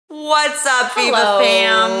What's up, Viva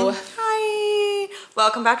fam? Hi.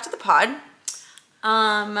 Welcome back to the pod.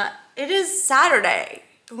 It is Saturday.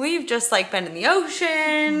 We've just been in the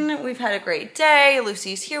ocean. We've had a great day.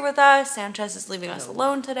 Lucy's here with us. Sanchez is leaving us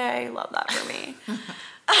alone today. Love that for me.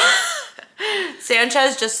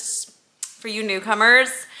 Sanchez, just for you newcomers,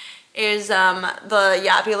 is the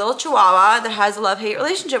yappy little chihuahua that has a love-hate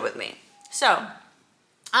relationship with me. So,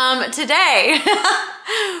 today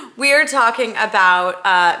we are talking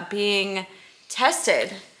about being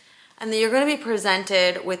tested, and that you're going to be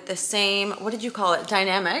presented with the same, what did you call it,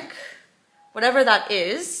 dynamic, whatever that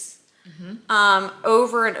is,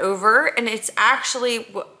 over and over. And it's actually,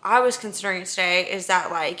 what I was considering today is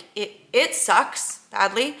that it sucks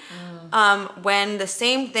badly when the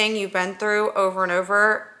same thing you've been through over and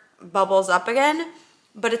over bubbles up again,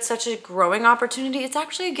 but it's such a growing opportunity. It's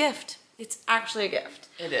actually a gift. It's actually a gift.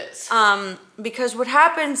 It is. Because what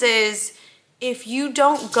happens is, if you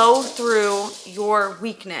don't go through your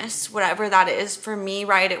weakness, whatever that is, for me,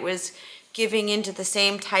 right, it was giving into the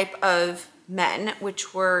same type of men,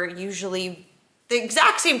 which were usually the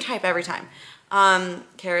exact same type every time.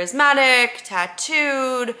 Charismatic,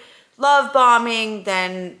 tattooed, love bombing,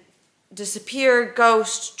 then disappear,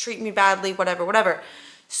 ghost, treat me badly, whatever.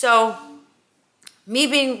 So me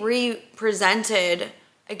being represented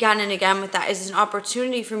again and again with that is an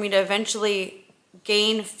opportunity for me to eventually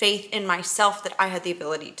gain faith in myself that I had the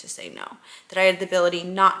ability to say no, that I had the ability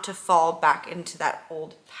not to fall back into that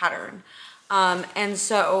old pattern. And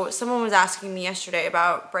so someone was asking me yesterday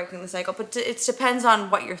about breaking the cycle, but it depends on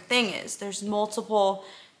what your thing is. There's multiple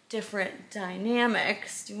different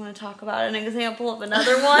dynamics. Do you want to talk about an example of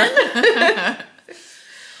another one?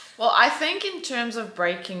 Well, I think in terms of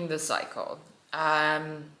breaking the cycle,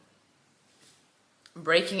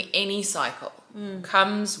 breaking any cycle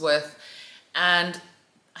comes with, and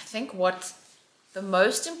I think what the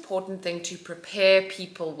most important thing to prepare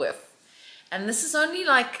people with, and this is only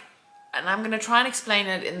and I'm going to try and explain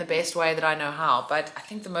it in the best way that I know how, but I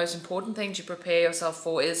think the most important thing to prepare yourself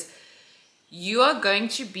for is you are going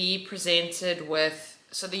to be presented with,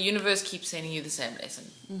 so the universe keeps sending you the same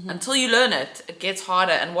lesson. Until you learn it, it gets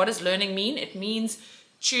harder. And what does learning mean? It means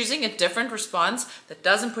choosing a different response that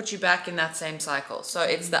doesn't put you back in that same cycle. So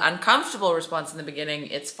it's the uncomfortable response in the beginning.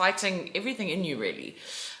 It's fighting everything in you, really.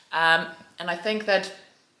 And I think that,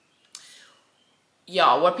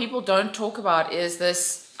 what people don't talk about is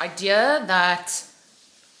this idea that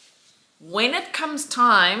when it comes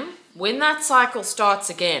time, when that cycle starts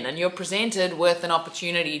again and you're presented with an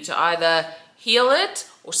opportunity to either heal it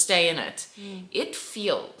or stay in it, it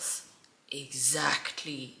feels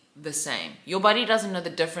exactly the same. Your body doesn't know the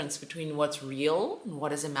difference between what's real and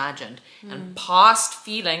what is imagined. And past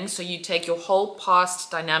feelings, so you take your whole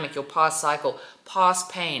past dynamic, your past cycle, past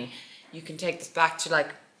pain, you can take this back to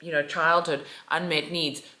childhood, unmet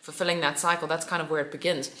needs, fulfilling that cycle. That's kind of where it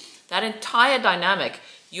begins. That entire dynamic,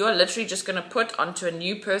 you are literally just going to put onto a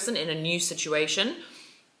new person in a new situation,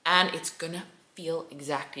 and it's going to feel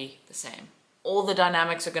exactly the same. All the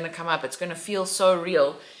dynamics are going to come up. It's going to feel so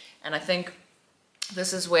real. And I think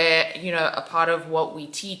this is where, a part of what we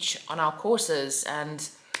teach on our courses and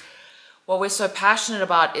what we're so passionate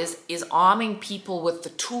about is arming people with the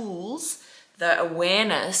tools, the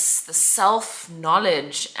awareness, the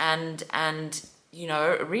self-knowledge, and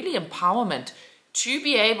really empowerment to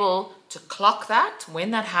be able to clock that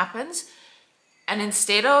when that happens. And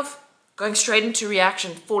instead of going straight into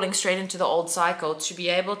reaction, falling straight into the old cycle, to be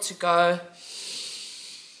able to go,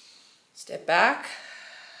 step back,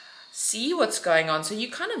 see what's going on. So you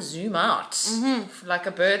kind of zoom out, like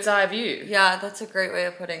a bird's eye view. Yeah, that's a great way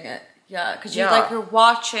of putting it. Yeah, because you're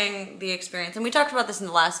watching the experience. And we talked about this in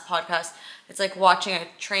the last podcast. It's like watching a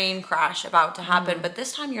train crash about to happen, but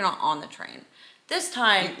this time you're not on the train. This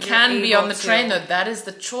time you can be on the train, though. That is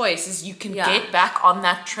the choice, is you can get back on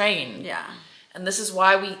that train. Yeah. And this is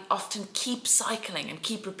why we often keep cycling and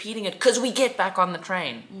keep repeating it, because we get back on the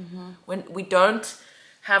train. When we don't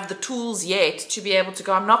have the tools yet to be able to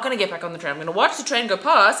go, I'm not going to get back on the train. I'm going to watch the train go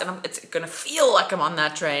past, and it's going to feel like I'm on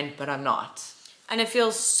that train, but I'm not. And it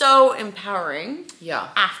feels so empowering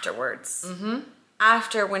afterwards.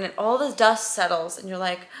 After, when all the dust settles and you're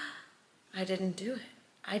like, I didn't do it.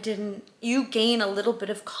 You gain a little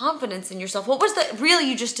bit of confidence in yourself. What was the reel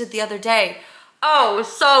you just did the other day? Oh, it was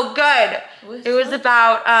so good. It was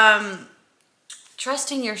about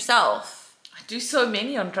trusting yourself. I do so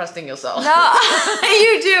many on trusting yourself. No,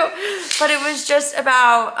 you do. But it was just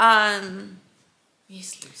about,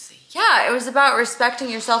 yes, Lucy. Yeah, it was about respecting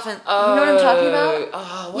yourself, and you know what I'm talking about?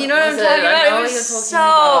 Oh, you know what I'm talking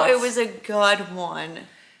about? It was a good one.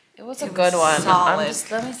 It was a good one. Solid.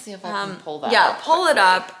 Let me see if I can pull that Yeah, up pull it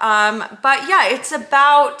quickly. up. But yeah, it's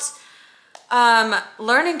about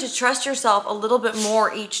learning to trust yourself a little bit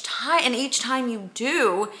more each time. And each time you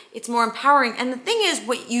do, it's more empowering. And the thing is,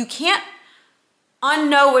 what you can't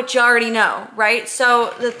unknow what you already know, right?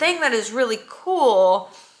 So the thing that is really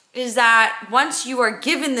cool is that once you are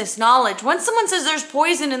given this knowledge, once someone says there's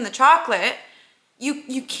poison in the chocolate,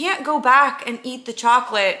 you can't go back and eat the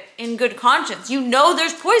chocolate in good conscience. You know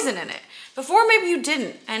there's poison in it. Before maybe you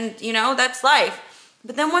didn't, and you know, that's life.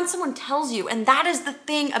 But then once someone tells you, and that is the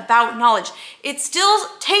thing about knowledge, it still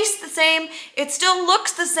tastes the same, it still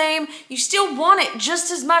looks the same, you still want it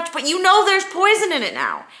just as much, but you know there's poison in it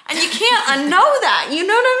now. And you can't unknow that, you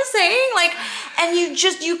know what I'm saying? Like,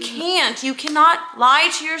 and you cannot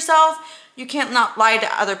lie to yourself, you can't not lie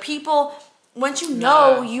to other people. Once you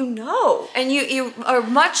know, you know. And you are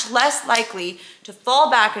much less likely to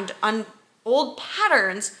fall back into old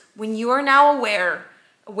patterns when you are now aware.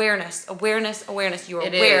 Awareness. You're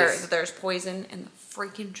aware that there's poison in the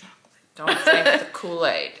freaking chocolate. Don't drink the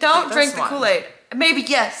Kool-Aid. Don't drink the Kool-Aid. Maybe,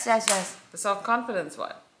 yes. The self-confidence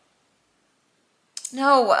one.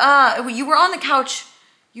 No, you were on the couch.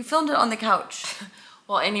 You filmed it on the couch.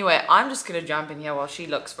 Well, anyway, I'm just going to jump in here while she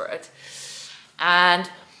looks for it. And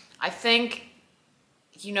I think,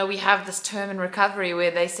 you know, we have this term in recovery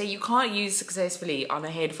where they say you can't use successfully on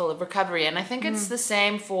a head full of recovery. And I think it's the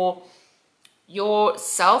same for your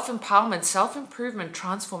self-empowerment, self-improvement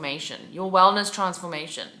transformation, your wellness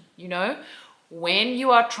transformation. You know, when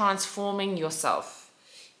you are transforming yourself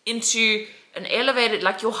into an elevated,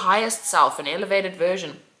 like your highest self, an elevated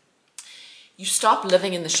version, you stop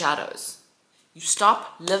living in the shadows. You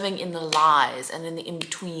stop living in the lies and in the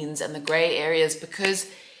in-betweens and the gray areas, because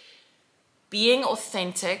being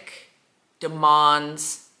authentic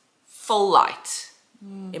demands full light.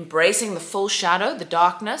 Embracing the full shadow, the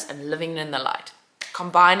darkness, and living in the light.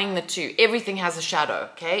 Combining the two. Everything has a shadow,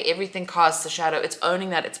 okay? Everything casts a shadow. It's owning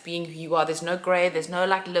that. It's being who you are. There's no gray. There's no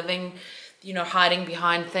like living, you know, hiding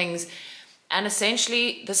behind things. And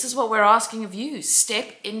essentially, this is what we're asking of you.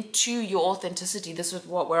 Step into your authenticity. This is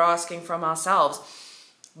what we're asking from ourselves.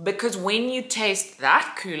 Because when you taste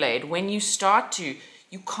that Kool-Aid, when you start to,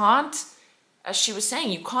 you can't, as she was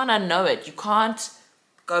saying, you can't unknow it. You can't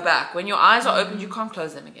go back. When your eyes are opened, you can't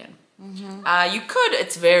close them again. You could.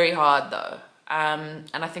 It's very hard though. And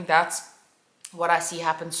I think that's what I see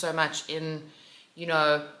happen so much in, you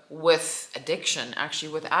know, with addiction,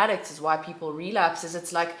 actually with addicts, is why people relapse. Is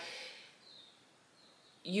it's like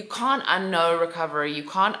you can't unknow recovery. You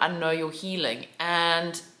can't unknow your healing.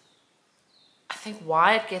 And I think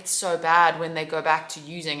why it gets so bad when they go back to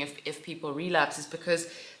using, if people relapse, is because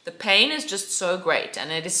the pain is just so great,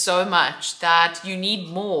 and it is so much that you need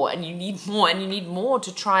more and you need more and you need more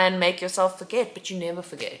to try and make yourself forget, but you never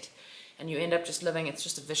forget. And you end up just living, it's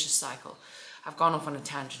just a vicious cycle. I've gone off on a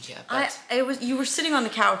tangent here, but You were sitting on the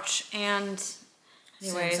couch and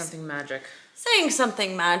saying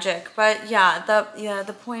something magic. But yeah,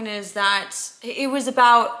 the point is that it was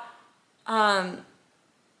about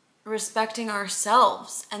respecting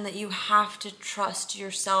ourselves, and that you have to trust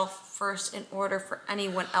yourself first in order for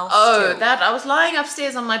anyone else to. I was lying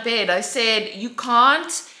upstairs on my bed. I said, you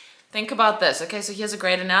can't think about this. Okay, so here's a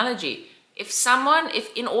great analogy. If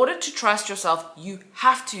in order to trust yourself, you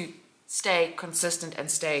have to stay consistent and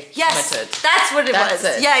stay committed. That's what it was.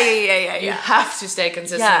 Yeah. You have to stay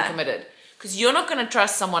consistent and committed. Because you're not going to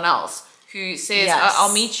trust someone else who says,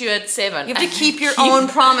 I'll meet you at 7. You have to keep your own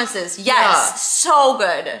promises. Yes, so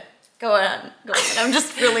good. Go on. I'm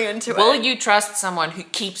just really into it. Will you trust someone who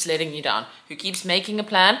keeps letting you down, who keeps making a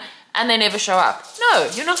plan and they never show up? No,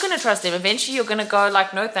 you're not going to trust them. Eventually you're going to go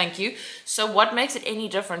like, no, thank you. So what makes it any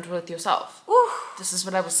different with yourself? Ooh. This is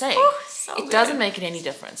what I was saying. So it doesn't make it any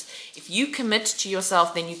difference. If you commit to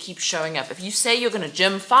yourself, then you keep showing up. If you say you're going to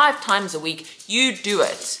gym 5 times a week, you do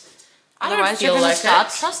it. Otherwise you're going to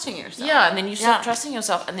stop trusting yourself. Yeah, and then you stop trusting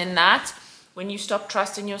yourself. And then when you stop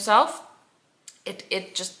trusting yourself,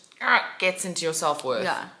 it just gets into your self-worth.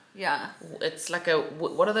 Yeah. It's like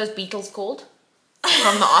what are those beetles called?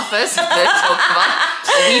 From The Office. They talked about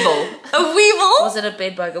a weevil. A weevil? Was it a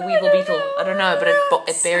bedbug? A weevil beetle? I don't know, but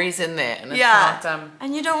it buries in there, and it's not.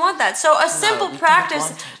 And you don't want that. So a simple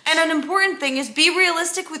practice and an important thing is be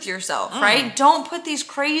realistic with yourself, right? Don't put these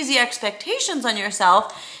crazy expectations on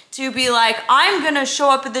yourself to be like, I'm gonna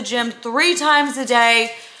show up at the gym 3 times a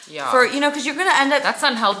day. For, because you're going to end up... That's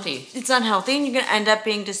unhealthy. It's unhealthy, and you're going to end up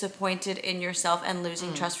being disappointed in yourself and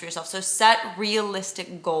losing trust for yourself. So set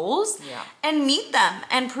realistic goals and meet them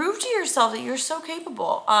and prove to yourself that you're so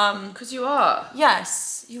capable. Because you are.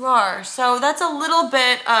 Yes, you are. So that's a little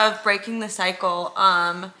bit of breaking the cycle.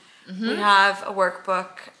 We have a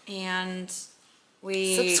workbook, and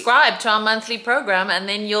we subscribe to our monthly program, and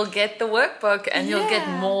then you'll get the workbook, and you'll get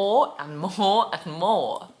more and more and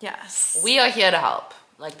more. Yes. We are here to help.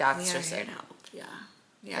 Like that's We are just here it. to help. Yeah.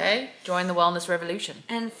 Yeah. Okay, join the wellness revolution.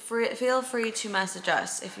 And feel free to message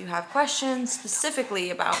us if you have questions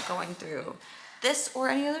specifically about going through this or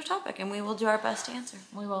any other topic, and we will do our best to answer.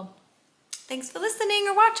 We will. Thanks for listening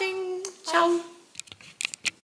or watching. Ciao. Bye.